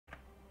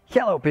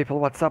Hello people,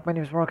 what's up? My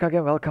name is Mark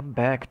again. Welcome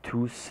back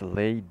to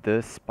Slay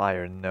the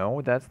Spire.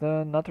 No, that's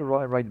not the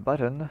right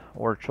button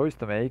or choice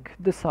to make.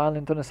 The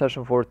silent on a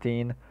session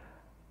 14.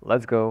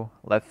 Let's go,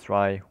 let's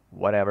try,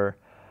 whatever.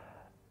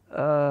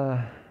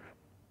 Uh,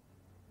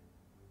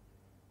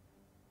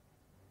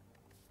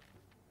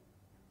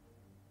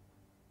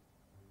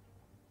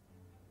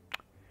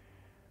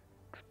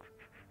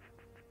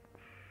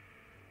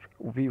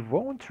 we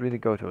won't really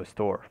go to a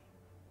store.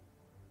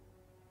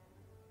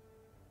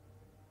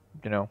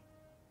 You know.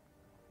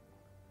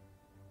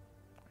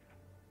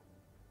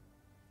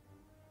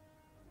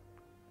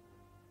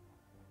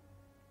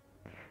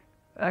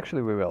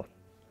 Actually, we will.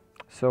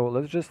 So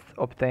let's just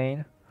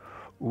obtain...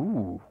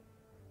 Ooh.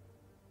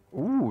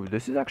 Ooh,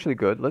 this is actually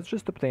good. Let's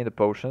just obtain the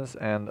potions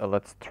and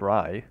let's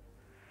try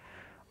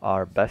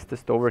our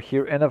bestest over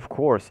here. And of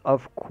course,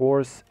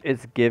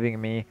 it's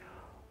giving me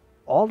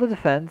all the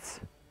defense.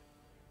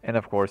 And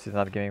of course, it's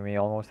not giving me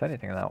almost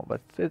anything now,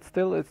 but it's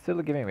still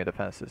giving me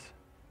defenses.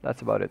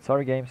 That's about it.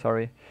 Sorry, game.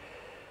 Sorry.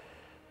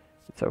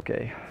 It's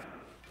okay.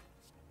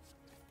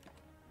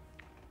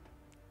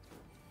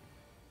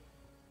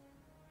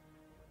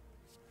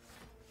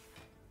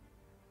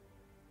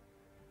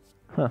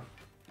 Huh.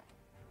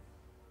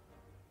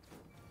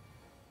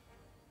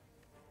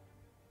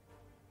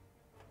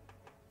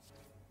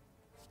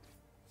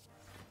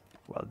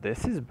 Well,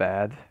 this is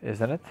bad,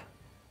 isn't it?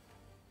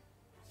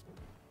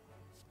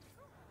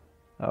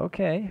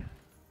 Okay.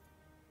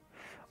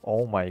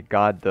 Oh my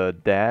god, the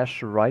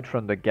dash right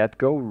from the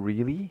get-go,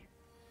 really?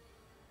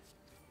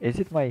 Is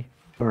it my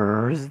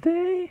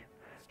birthday?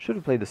 Should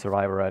have played the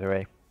Survivor right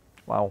away.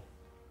 Wow.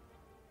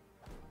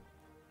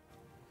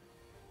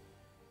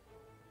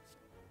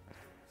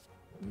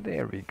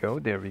 There we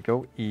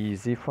go.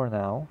 Easy for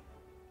now.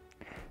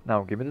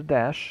 Now give me the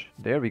dash.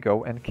 There we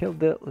go, and kill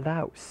the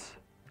louse.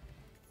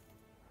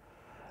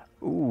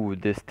 Ooh,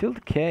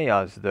 distilled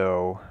chaos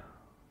though.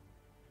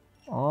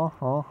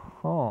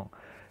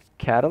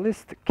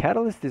 Catalyst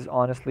is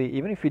honestly,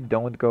 even if we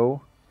don't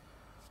go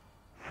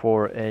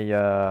for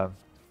a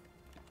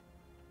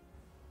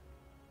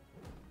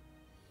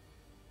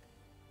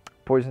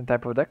poison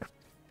type of deck,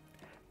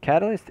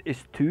 Catalyst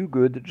is too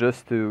good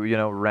just to, you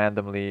know,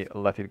 randomly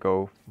let it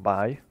go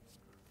by.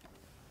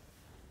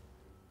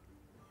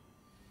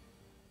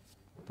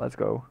 Let's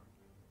go.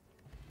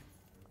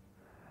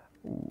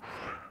 Oof.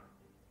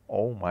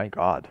 Oh my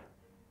god.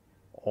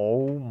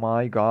 Oh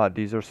my god,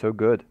 these are so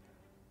good.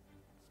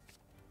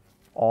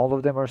 All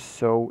of them are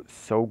so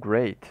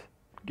great.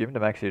 Give me the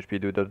max HP,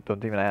 dude.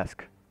 Don't even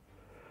ask.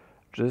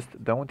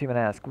 Just don't even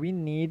ask. We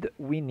need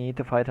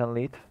to fight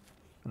Elite,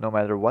 no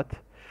matter what.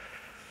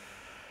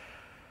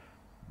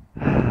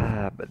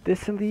 But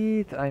this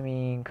Elite, I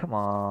mean, come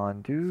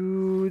on,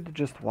 dude.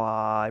 Just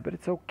why? But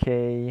it's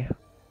okay.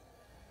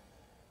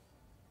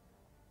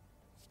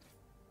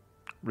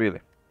 Really.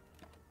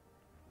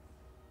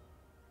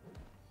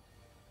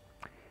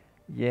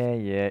 Yeah,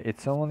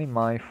 it's only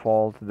my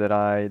fault that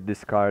I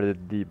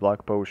discarded the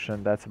block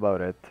potion, that's about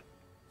it.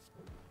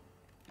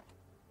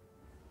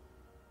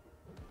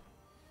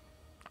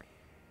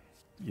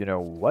 You know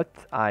what?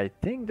 I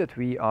think that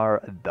we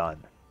are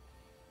done.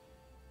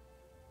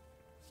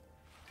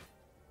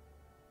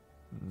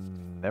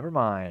 Never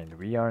mind,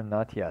 we are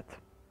not yet.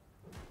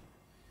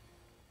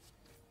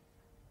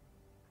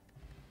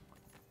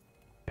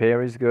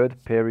 Parry's good,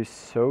 parry's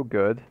so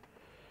good.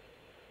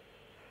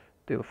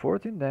 Deal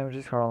 14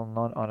 damage on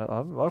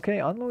okay,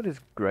 unload is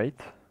great.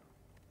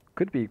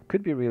 Could be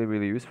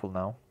really useful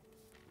now.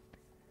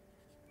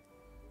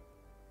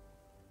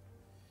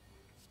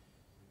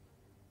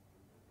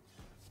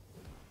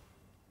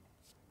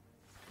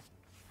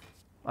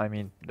 I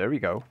mean, there we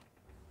go.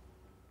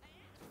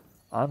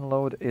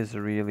 Unload is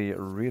really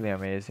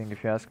amazing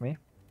if you ask me.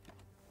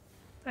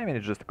 I mean,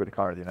 it's just a good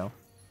card, you know.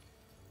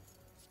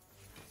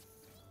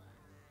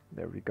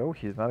 There we go.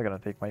 He's not gonna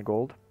take my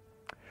gold.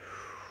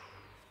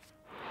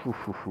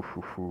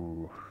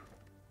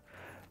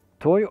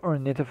 Toy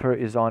Ornithophore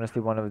is honestly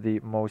one of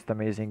the most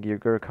amazing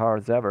gear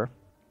cards ever.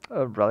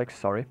 Relics,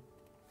 sorry.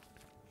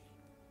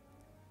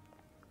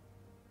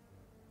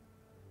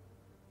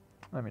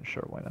 I mean,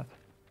 sure, why not?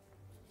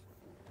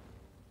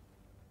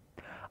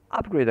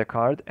 Upgrade a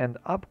card and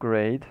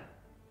upgrade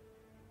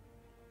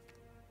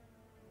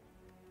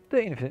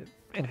the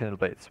infinite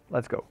blades.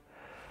 Let's go.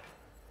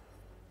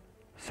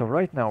 So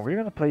right now we're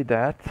gonna play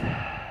that,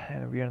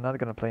 and we are not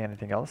gonna play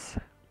anything else.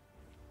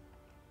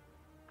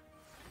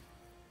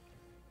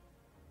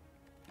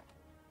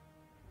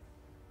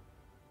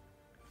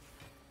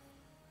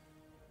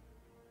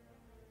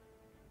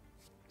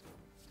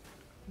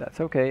 That's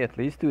okay, at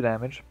least 2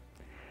 damage.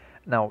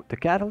 Now, the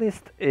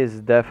Catalyst is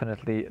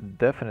definitely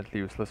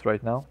useless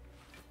right now.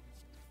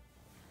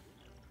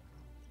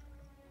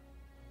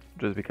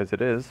 Just because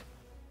it is.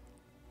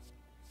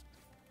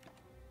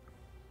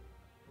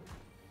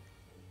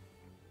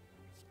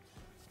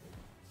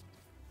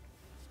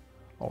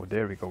 Oh,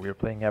 there we go, we're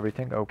playing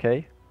everything,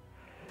 okay.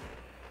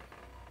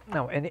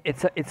 Now, and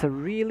it's a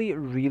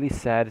really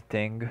sad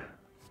thing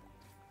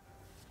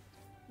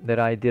that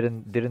I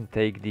didn't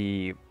take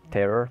the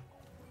terror,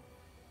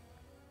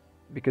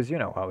 because you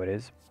know how it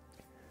is.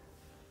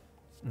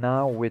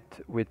 Now with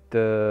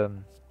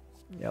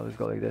yeah, let's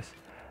go like this.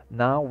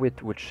 Now with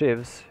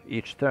shivs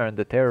each turn,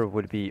 the terror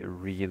would be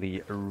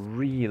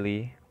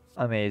really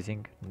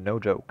amazing. No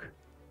joke.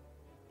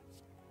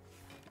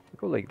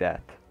 Go like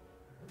that.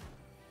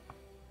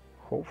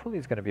 Hopefully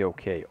it's gonna be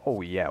okay.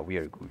 Oh yeah, we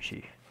are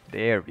Gucci.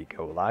 There we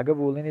go.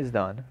 Lagavulin is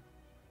done.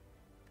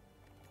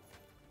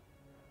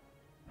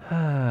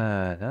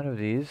 None of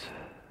these.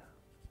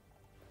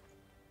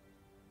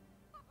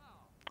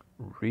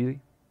 Really?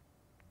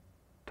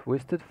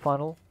 Twisted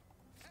funnel.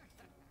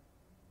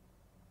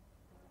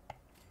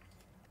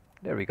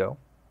 There we go.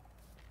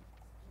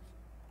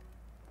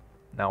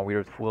 Now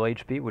we're at full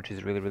HP, which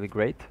is really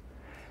great.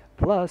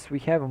 Plus, we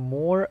have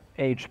more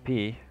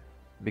HP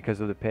because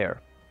of the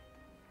pair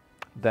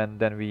than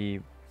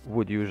we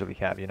would usually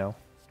have, you know.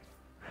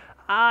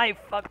 I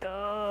fucked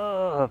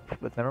up,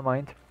 but never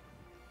mind.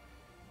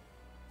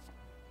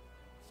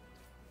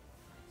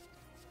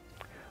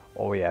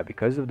 Oh yeah,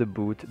 because of the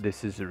boot,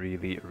 this is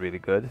really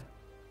good.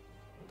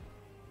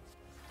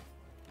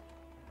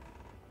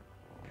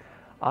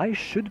 I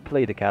should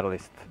play the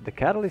Catalyst. The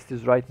Catalyst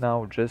is right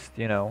now just,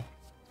 you know,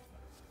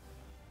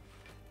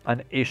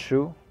 an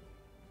issue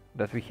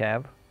that we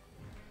have,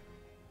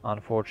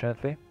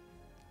 unfortunately.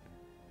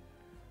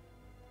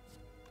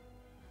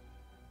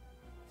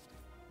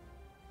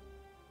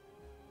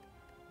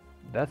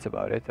 That's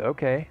about it.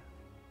 Okay.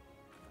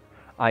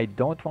 I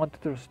don't want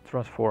to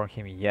transform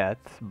him yet,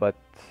 but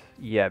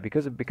yeah,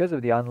 because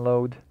of the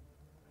unload,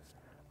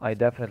 I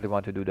definitely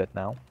want to do that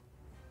now.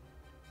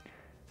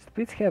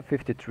 Splits have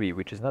 53,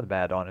 which is not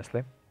bad,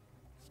 honestly.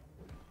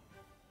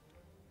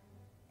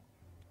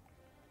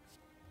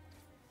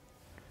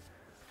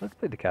 Let's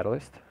play the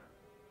Catalyst.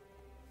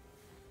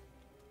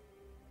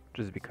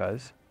 Just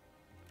because.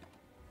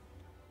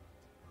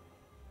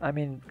 I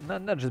mean,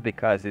 not just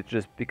because, it's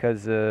just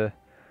because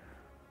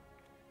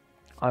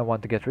I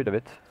want to get rid of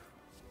it.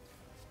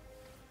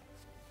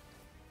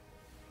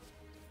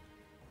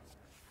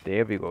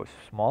 There we go.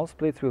 Small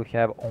splits will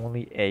have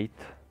only 8.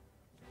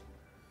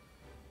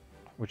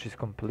 Which is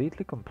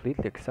completely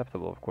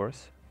acceptable, of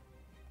course.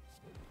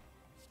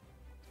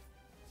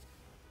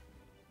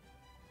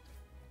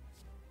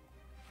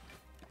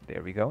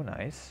 There we go,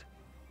 nice.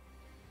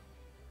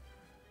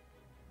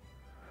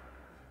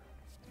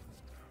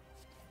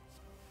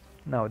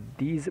 Now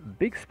these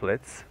big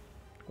splits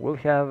will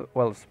have,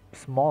 well,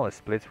 smallest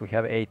splits we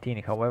have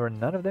 18, however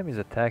none of them is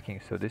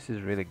attacking, so this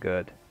is really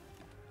good.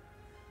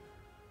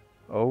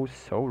 Oh,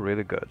 so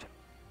really good.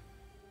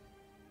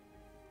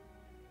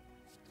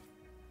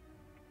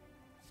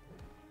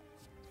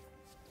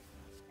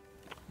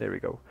 There we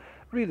go.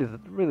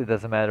 Really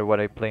doesn't matter what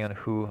I play on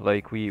who,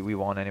 like we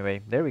won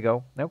anyway. There we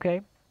go.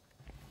 Okay.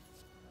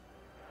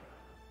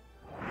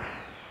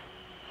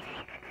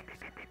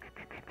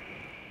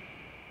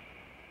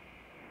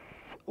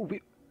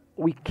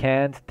 We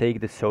can't take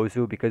the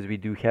Sozu because we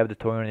do have the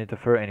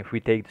Tornitifer, and if we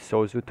take the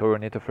Sozu,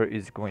 Tornitifer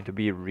is going to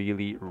be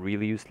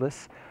really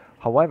useless.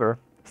 However,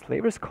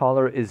 Slaver's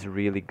Collar is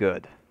really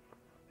good,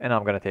 and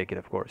I'm gonna take it,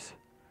 of course.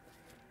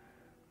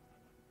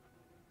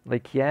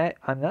 Like, yeah,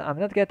 I'm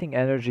not getting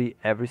energy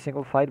every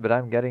single fight, but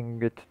I'm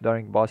getting it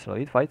during boss and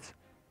elite fights,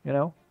 you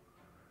know?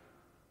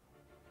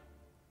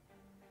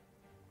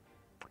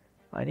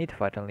 I need to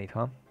fight an elite,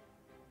 huh?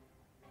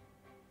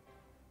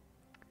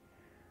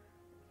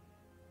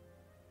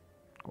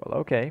 Well,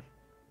 okay.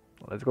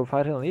 Let's go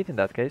fight an elite in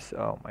that case.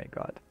 Oh my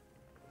god.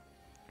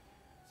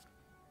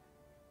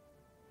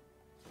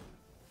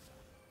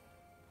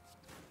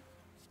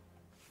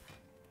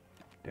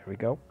 There we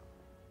go.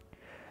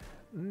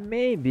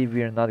 Maybe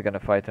we're not gonna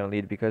fight an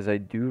elite because I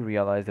do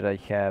realize that I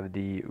have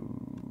the...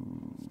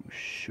 Ooh,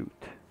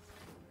 shoot.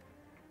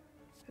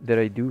 That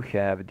I do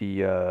have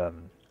the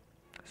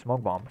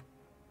smoke bomb.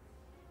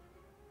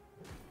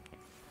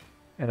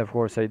 And of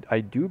course I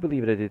do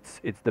believe that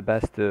it's the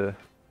best to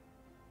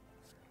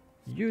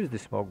use the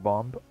smoke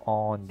bomb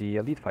on the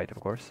elite fight, of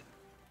course.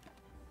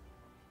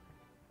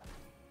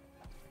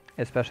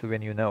 Especially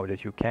when you know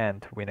that you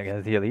can't win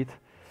against the elite.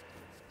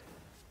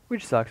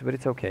 Which sucks, but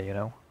it's okay, you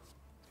know.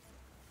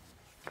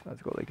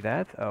 Let's go like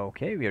that.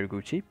 Okay, we are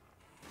Gucci.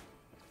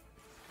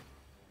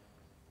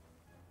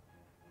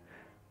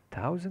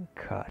 1000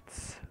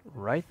 cuts.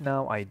 Right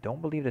now, I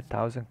don't believe that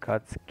 1000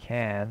 cuts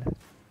can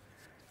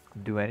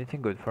do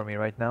anything good for me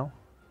right now.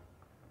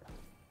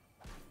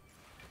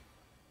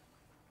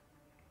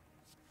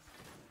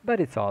 But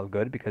it's all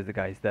good because the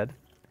guy's dead.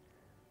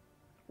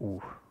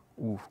 Ooh,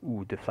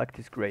 deflect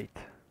is great.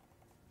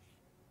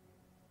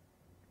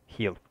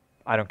 Heal.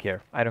 I don't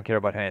care. I don't care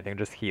about anything,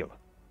 just heal.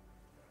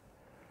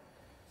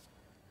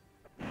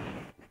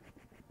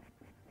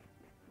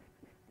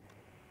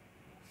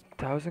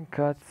 Thousand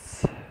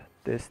cuts,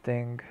 this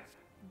thing,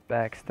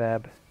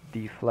 backstab,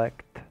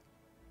 deflect.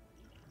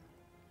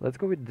 Let's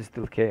go with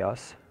Distill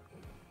Chaos.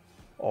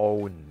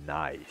 Oh,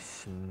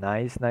 nice.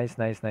 Nice.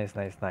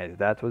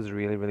 That was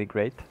really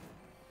great.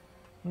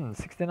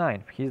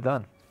 69, he's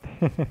done.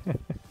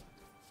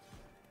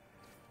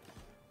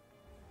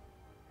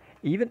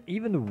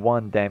 Even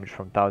one damage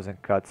from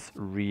 1000 cuts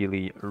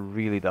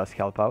really does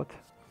help out.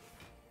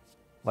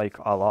 Like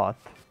a lot.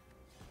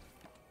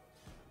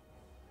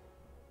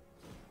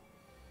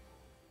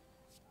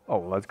 Oh,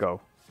 let's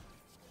go.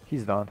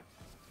 He's done.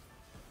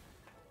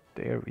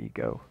 There we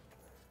go.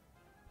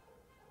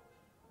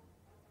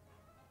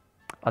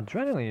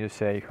 Adrenaline, you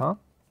say, huh?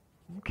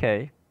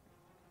 Okay.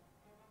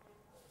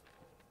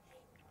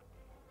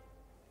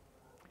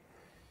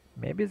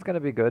 Maybe it's gonna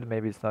be good,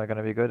 maybe it's not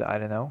gonna be good, I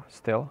don't know,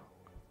 still.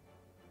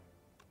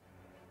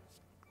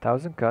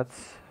 1000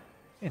 cuts,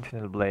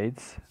 infinite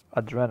blades,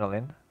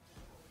 adrenaline,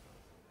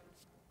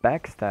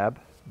 backstab,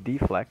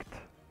 deflect.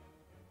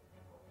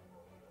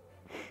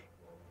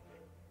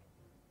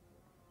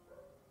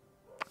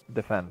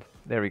 Defend.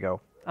 There we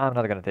go. I'm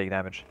not gonna take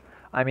damage.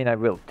 I mean, I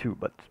will too,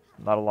 but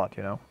not a lot,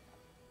 you know?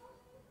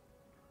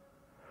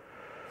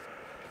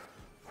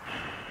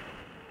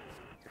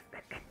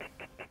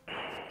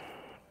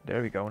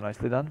 There we go,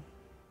 nicely done.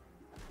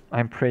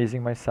 I'm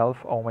praising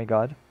myself, oh my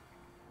god.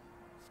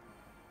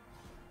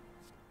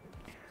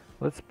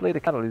 Let's play the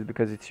catalyst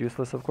because it's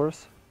useless, of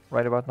course,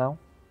 right about now.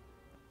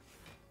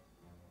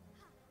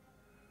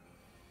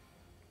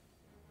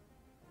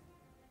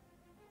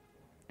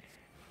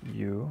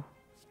 You.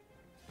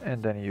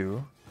 And then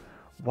you.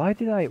 Why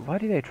did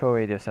I throw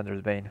away the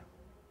Ascender's Bane?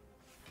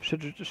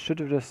 Should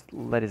have just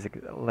let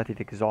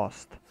it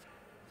exhaust.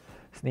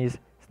 Sneeze,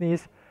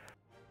 sneeze.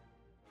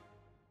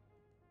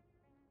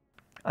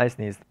 I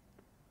sneezed.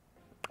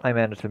 I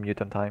managed to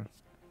mute on time.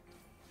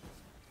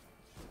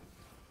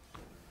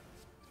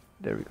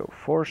 There we go.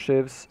 4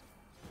 shivs.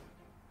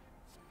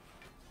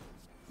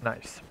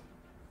 Nice.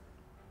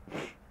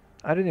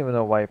 I didn't even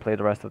know why I played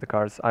the rest of the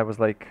cards. I was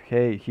like,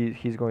 hey,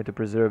 he's going to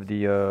preserve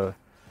the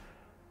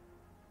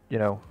you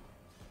know,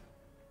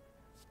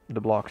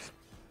 the blocks.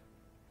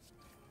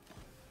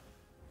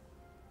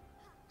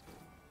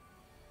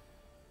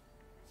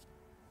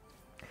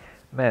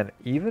 Man,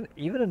 even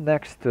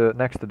next to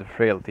the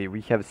frailty, we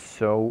have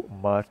so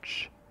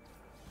much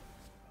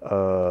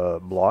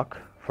block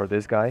for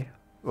this guy.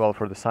 Well,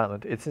 for the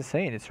silent, it's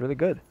insane. It's really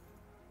good.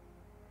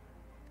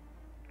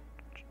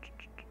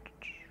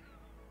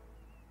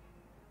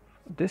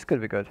 This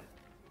could be good,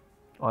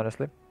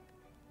 honestly.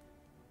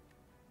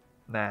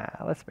 Nah,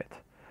 let's smith.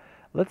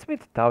 Let's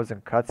smith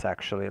 1000 cuts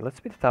actually. Let's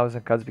smith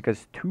 1000 cuts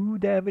because 2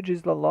 damage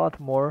is a lot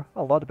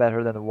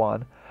better than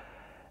 1.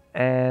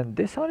 And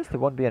this honestly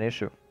won't be an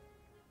issue.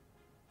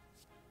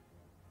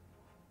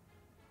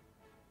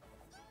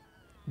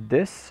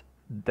 This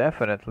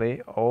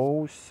definitely,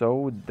 oh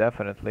so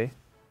definitely,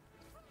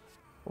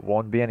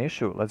 won't be an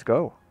issue. Let's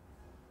go.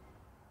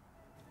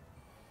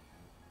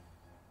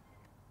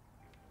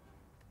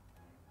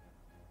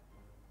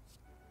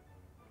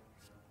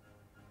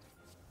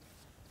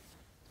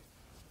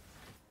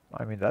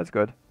 I mean, that's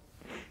good,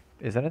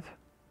 isn't it?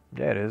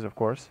 Yeah, it is, of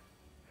course.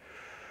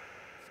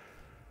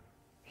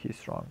 He's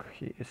strong.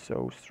 He is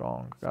so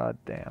strong. God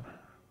damn.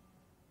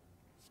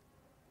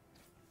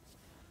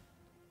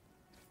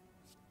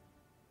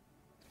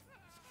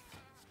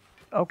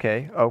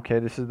 Okay, okay,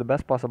 this is the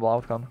best possible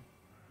outcome.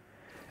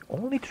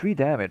 Only 3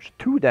 damage.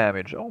 2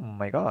 damage. Oh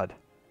my god.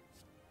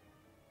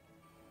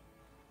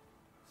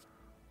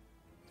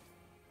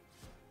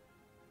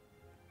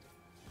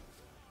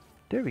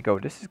 There we go.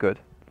 This is good.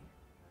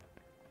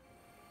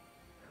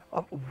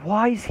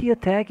 Why is he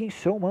attacking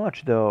so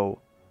much, though?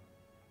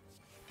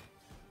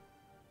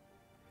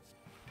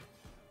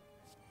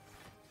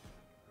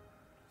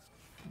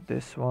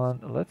 This one.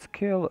 Let's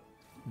kill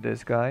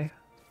this guy.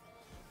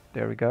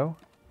 There we go.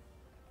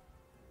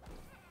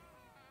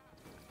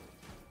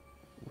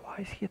 Why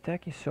is he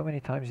attacking so many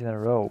times in a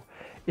row?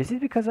 Is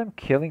it because I'm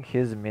killing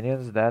his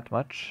minions that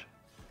much?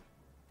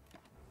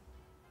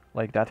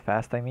 Like that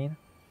fast, I mean?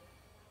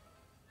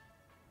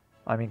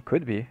 I mean,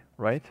 could be,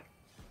 right?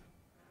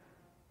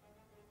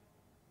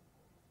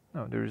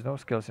 No, there is no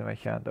skills in my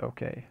hand,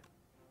 okay.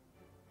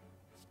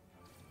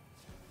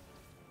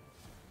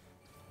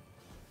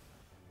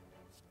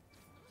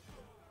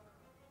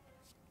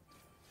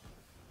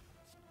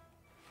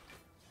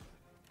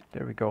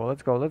 There we go,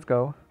 let's go, let's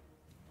go.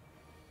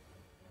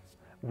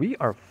 We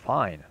are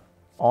fine.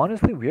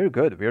 Honestly, we are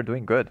good, we are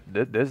doing good.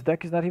 This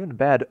deck is not even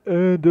bad.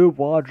 And the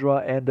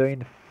Wadra and the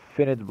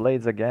Infinite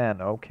Blades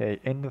again, okay,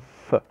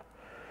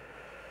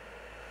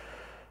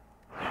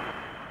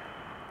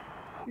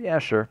 Yeah,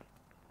 sure.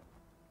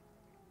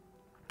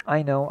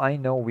 I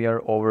know we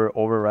are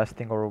over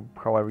resting or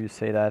however you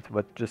say that,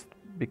 but just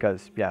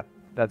because, yeah,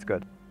 that's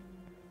good.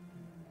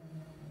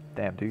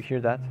 Damn, do you hear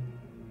that?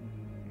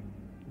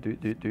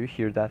 Do you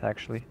hear that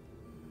actually?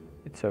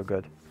 It's so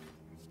good.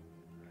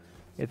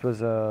 It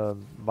was a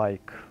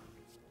bike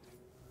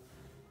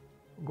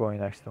going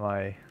next to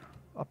my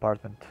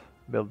apartment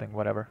building,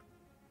 whatever.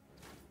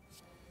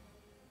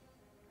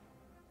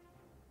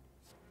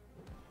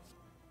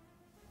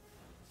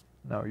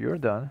 No, you're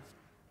done.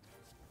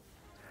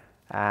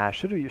 Ah,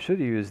 should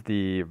use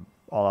the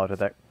all-out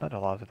attack, not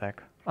all-out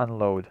attack,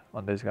 unload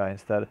on this guy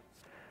instead.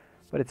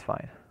 but it's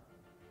fine.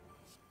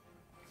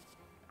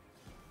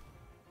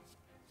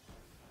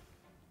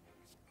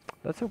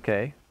 That's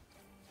okay.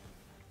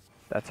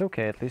 That's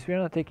okay, at least we're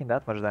not taking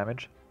that much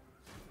damage.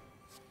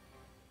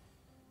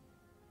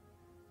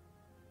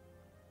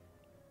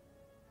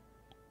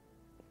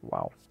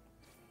 Wow.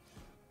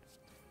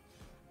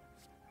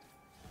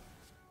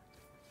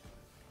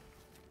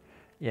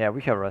 Yeah,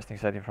 we have a resting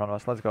set in front of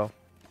us. Let's go.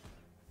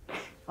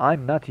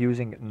 I'm not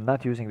using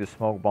the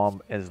smoke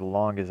bomb as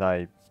long as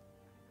I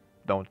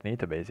don't need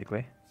to,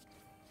 basically.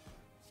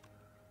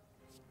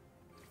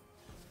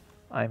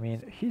 I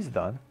mean, he's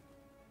done.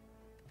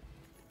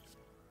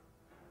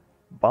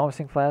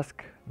 Bouncing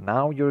flask.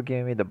 Now you're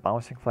giving me the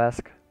bouncing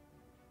flask.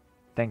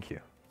 Thank you.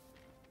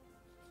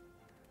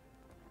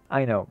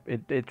 I know,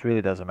 it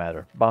really doesn't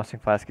matter. Bouncing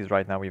flask is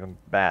right now even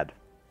bad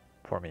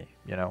for me,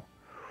 you know.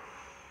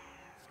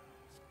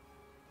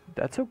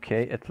 That's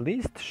okay, at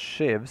least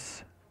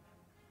shivs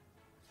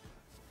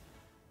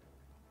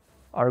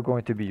are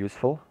going to be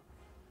useful.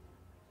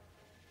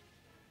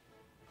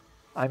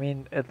 I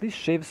mean, at least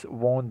shivs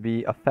won't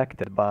be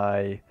affected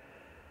by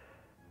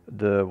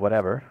the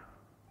whatever.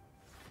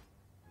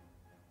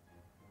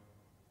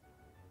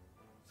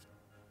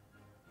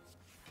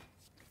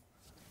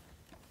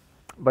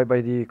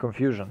 By the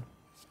confusion,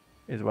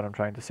 is what I'm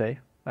trying to say,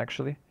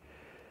 actually.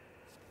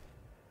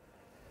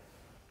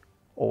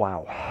 Oh,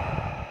 wow.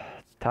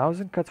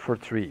 1000 cuts for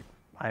 3.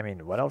 I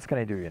mean, what else can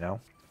I do, you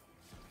know?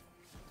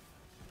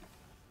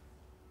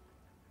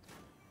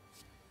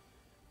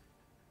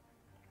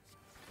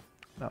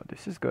 No,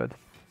 this is good.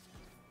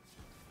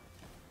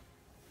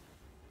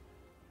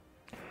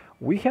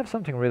 We have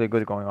something really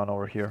good going on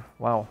over here.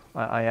 Wow,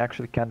 I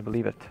actually can't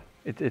believe it.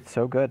 It's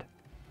so good.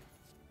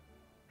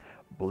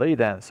 Blade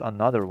Dance,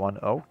 another one.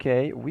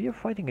 Okay, we are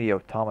fighting the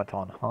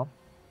automaton, huh?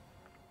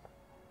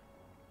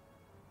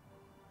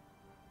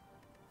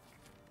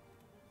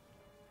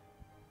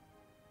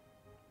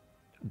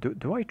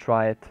 Do I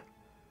try it?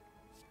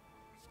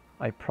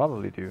 I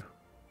probably do.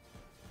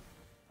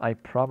 I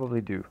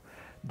probably do.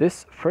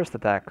 This first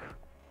attack,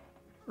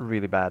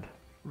 really bad.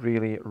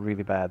 Really,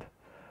 really bad.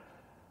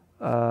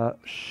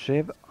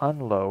 Shiv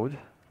unload.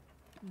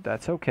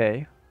 That's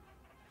okay.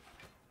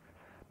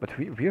 But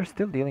we are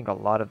still dealing a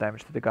lot of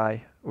damage to the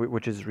guy,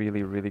 which is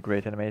really, really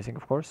great and amazing,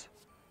 of course.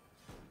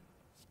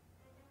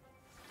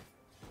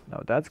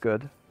 No, that's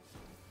good.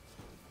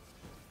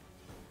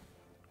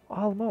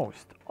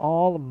 Almost.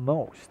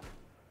 Almost.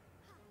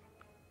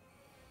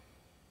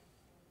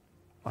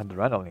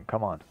 Adrenaline,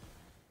 come on.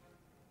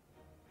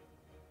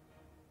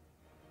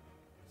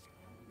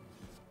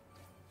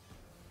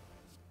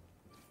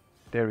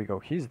 There we go,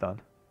 he's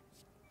done.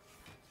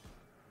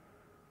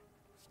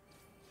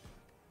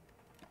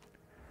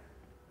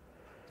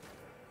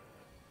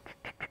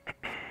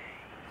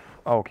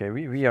 Okay,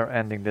 we are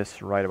ending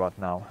this right about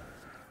now.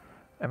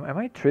 Am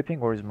I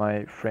tripping or is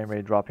my frame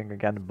rate dropping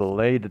again?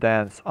 Blade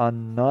Dance,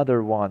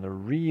 another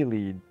one.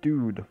 Really,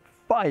 dude,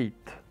 fight!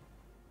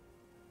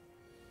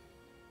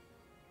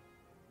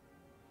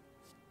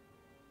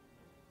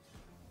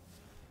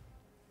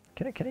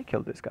 Can I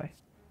kill this guy?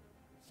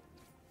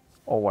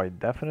 Oh, I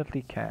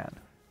definitely can.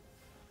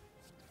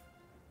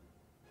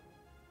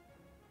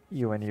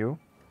 You and you.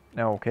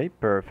 Okay,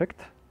 perfect.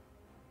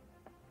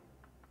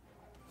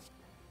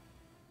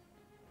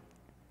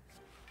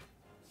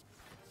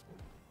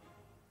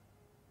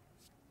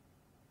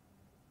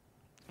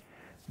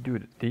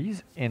 Dude,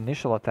 these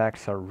initial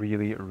attacks are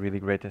really, really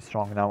great and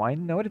strong. Now, I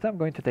know that I'm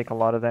going to take a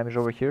lot of damage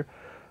over here.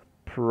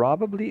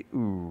 Probably...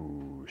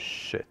 Ooh,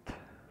 shit.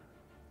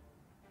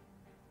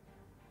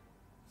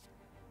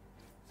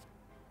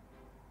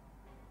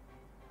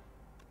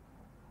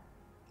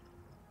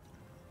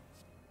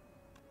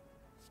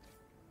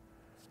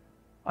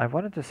 I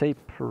wanted to say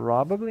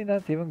probably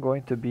not even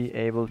going to be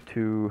able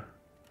to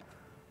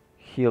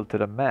heal to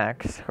the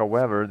max.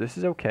 However, this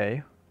is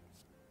okay.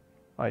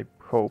 I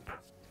hope.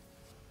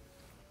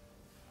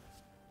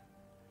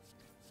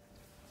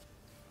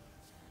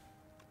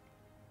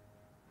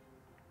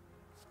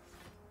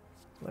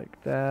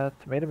 Like that.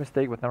 Made a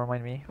mistake, but never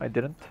mind me. I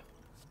didn't.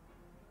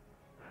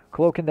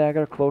 Cloak and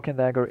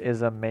Dagger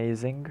is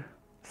amazing.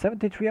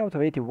 73 out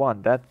of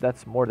 81.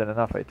 That's more than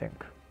enough, I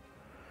think.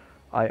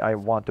 I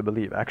want to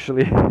believe,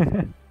 actually.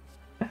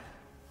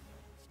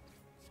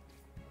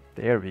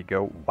 There we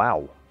go.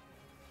 Wow.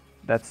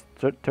 That's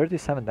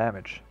 37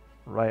 damage.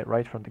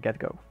 Right from the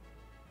get-go.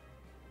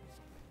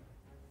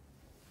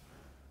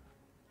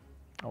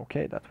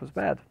 Okay, that was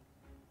bad.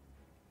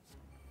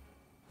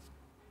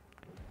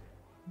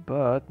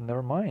 But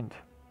never mind.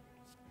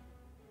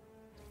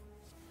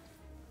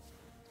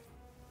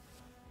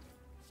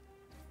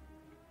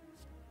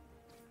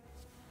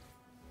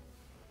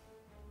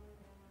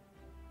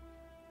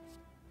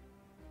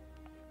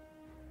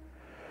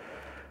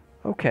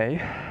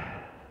 Okay.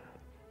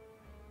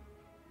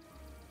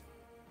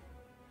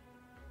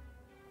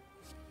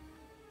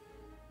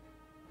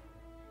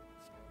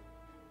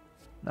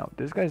 Now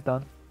this guy's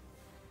done.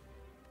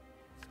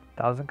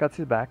 1000 cuts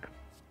is back.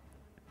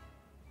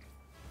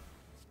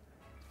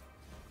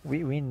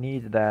 We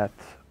need that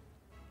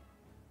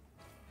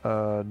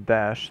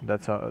dash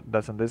that's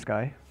on this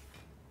guy.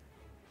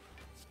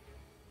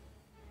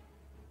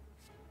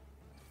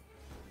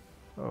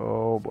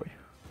 Oh boy.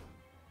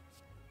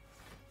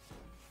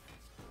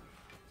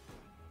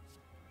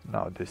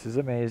 Now this is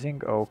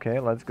amazing. Okay,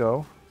 let's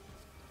go.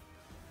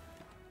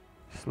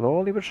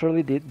 Slowly but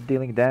surely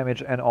dealing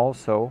damage, and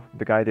also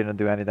the guy didn't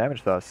do any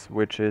damage to us,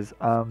 which is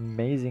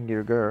amazing,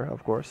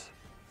 of course.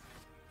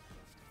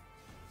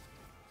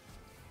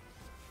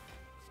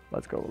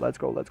 Let's go, let's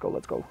go, let's go,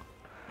 let's go.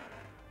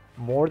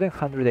 More than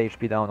 100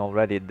 HP down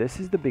already. This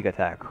is the big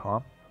attack,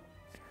 huh?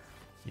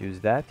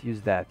 Use that,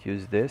 use that,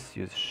 use this,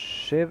 use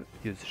shiv,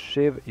 use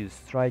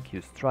strike,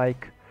 use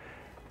strike.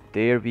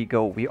 There we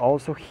go. We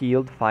also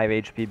healed 5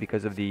 HP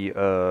because of the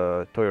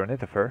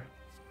Toyornithofer,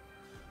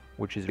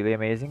 which is really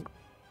amazing.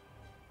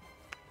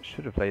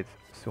 Should have played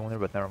sooner,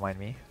 but never mind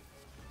me.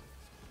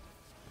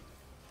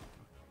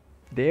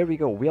 There we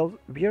go.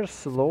 We are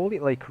slowly,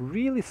 like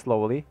really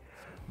slowly,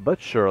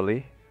 but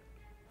surely,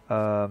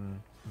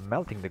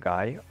 melting the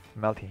guy,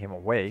 melting him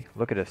away.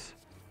 Look at this.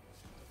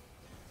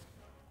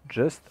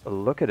 Just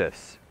look at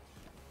this.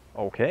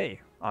 Okay,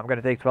 I'm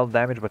gonna take 12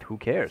 damage, but who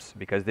cares?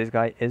 Because this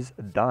guy is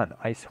done,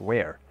 I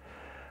swear.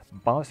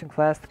 Bouncing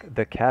Flask,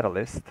 the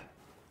Catalyst,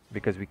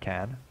 because we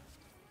can.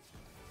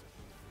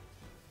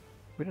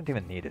 We don't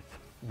even need it.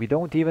 We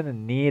don't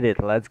even need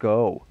it, let's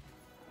go.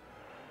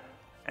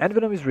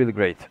 Envenom is really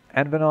great.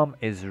 Envenom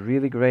is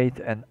really great,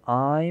 and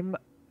I'm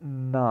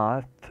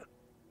not...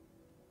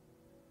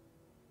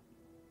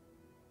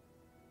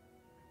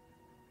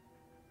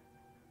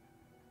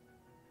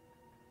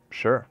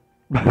 Sure.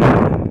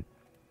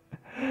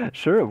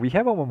 Sure, we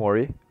have a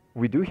Momori.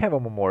 We do have a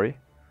Momori.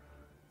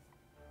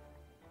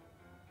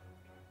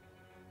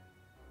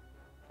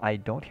 I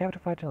don't have to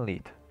fight an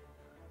elite.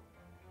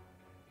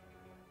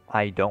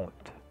 I don't.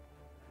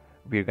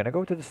 We're gonna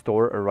go to the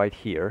store right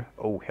here.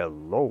 Oh,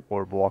 hello,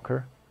 Orb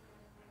Walker.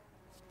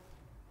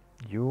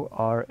 You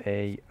are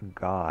a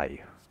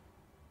guy.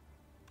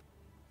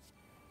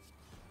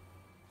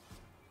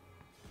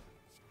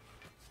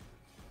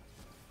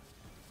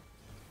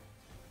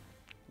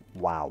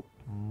 Wow,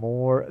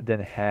 more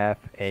than half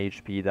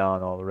HP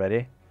down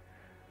already.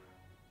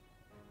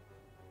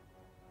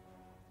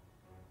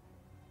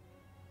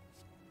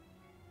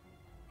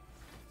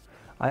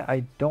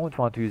 I don't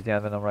want to use the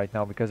Envenom right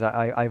now because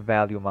I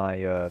value my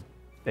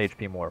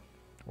HP more.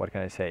 What can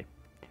I say?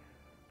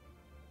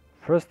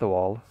 First of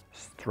all,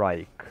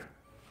 strike.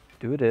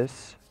 Do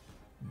this,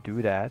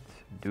 do that,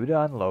 do the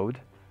unload.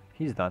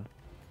 He's done.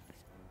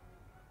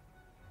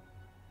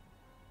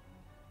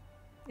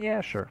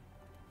 Yeah, sure.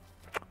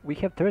 We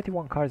have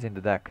 31 cards in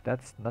the deck.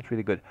 That's not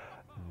really good.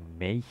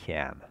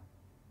 Mayhem.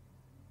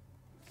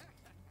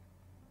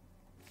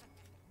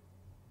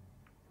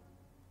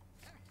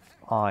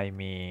 I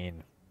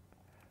mean...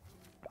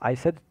 I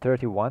said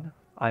 31.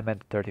 I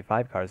meant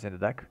 35 cards in the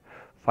deck.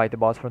 Fight the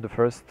boss from the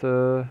first,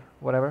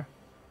 whatever,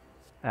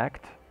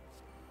 act.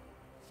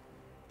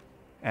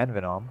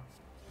 Envenom.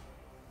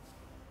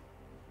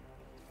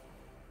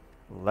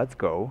 Let's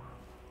go.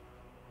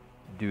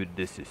 Dude,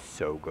 this is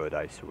so good,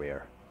 I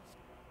swear.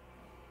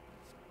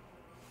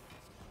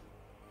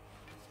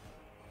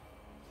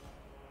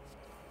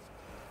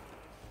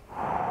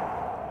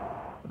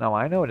 Now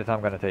I know that I'm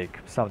gonna take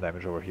some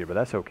damage over here, but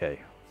that's okay.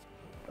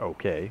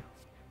 Okay.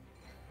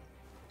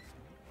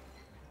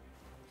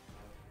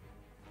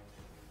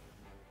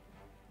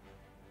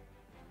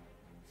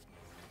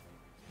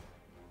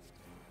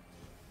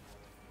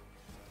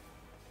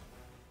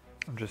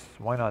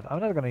 Why not? I'm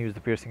not gonna use the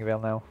piercing veil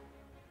now.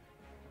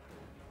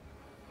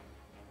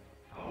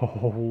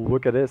 Oh,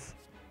 look at this.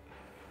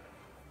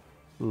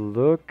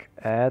 Look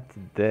at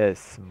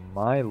this,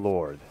 my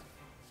lord.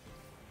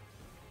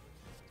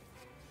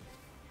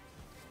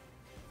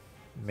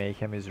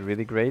 Mayhem is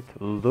really great.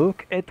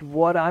 Look at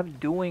what I'm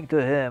doing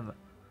to him.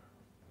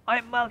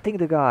 I'm melting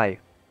the guy.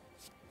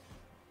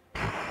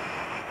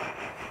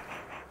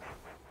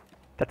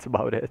 That's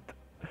about it.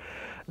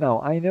 Now,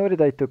 I know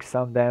that I took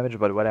some damage,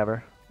 but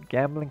whatever.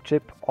 Gambling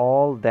chip,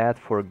 all that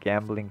for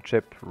gambling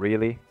chip,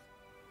 really?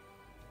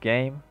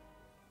 Game?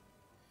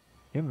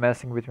 You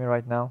messing with me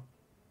right now?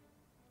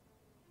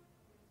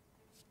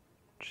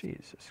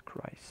 Jesus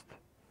Christ.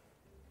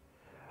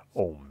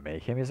 Oh,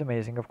 Mayhem is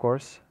amazing, of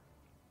course.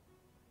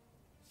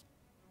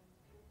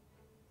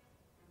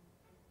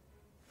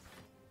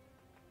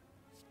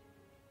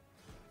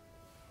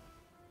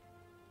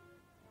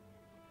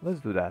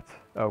 Let's do that.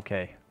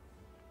 Okay.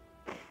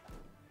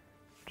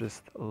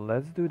 Just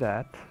let's do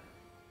that.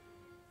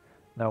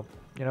 No,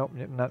 you know,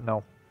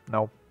 no.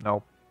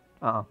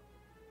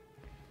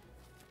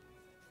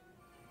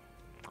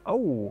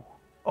 Oh,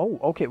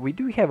 okay. We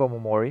do have a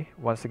Momori.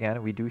 Once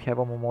again, we do have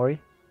a Momori,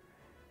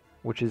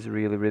 which is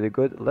really, really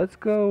good. Let's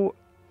go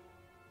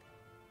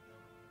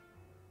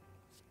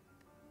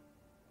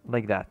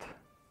like that.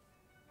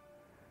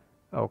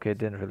 Okay,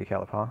 didn't really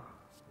help, huh?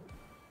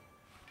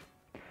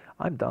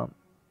 I'm done.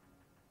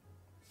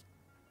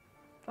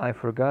 I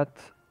forgot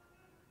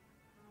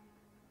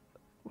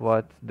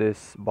what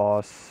this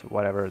boss,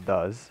 whatever,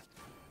 does.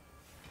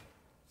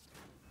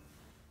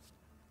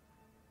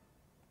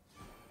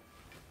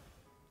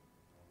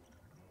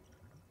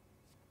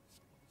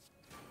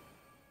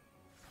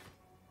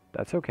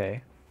 That's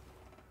okay.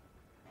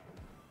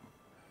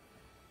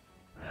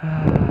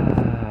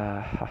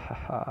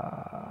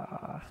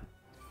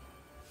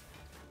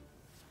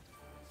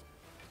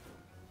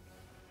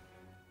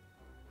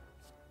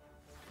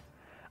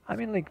 I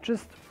mean, like,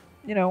 just,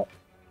 you know,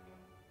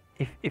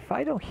 if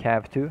I don't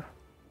have to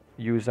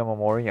use a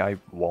Momori, I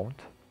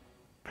won't,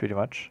 pretty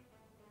much.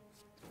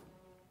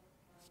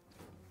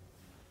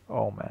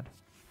 Oh man.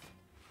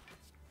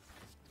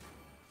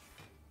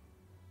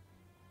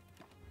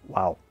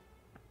 Wow.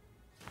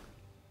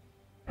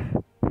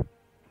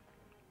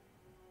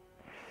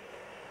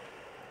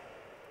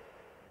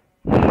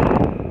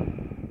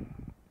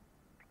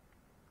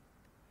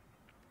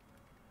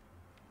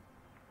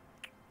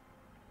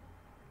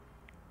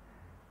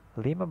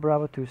 Lima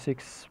Bravo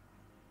 26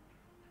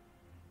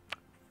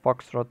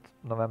 Foxtrot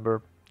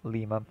November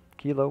Lima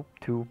Kilo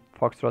 2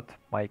 Foxtrot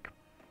Mike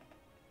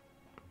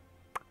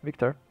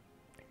Victor.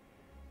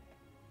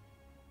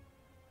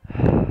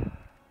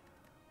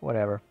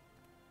 Whatever.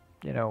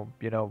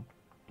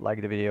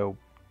 Like the video,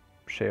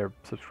 share,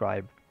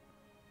 subscribe,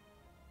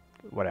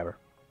 whatever.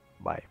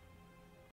 Bye.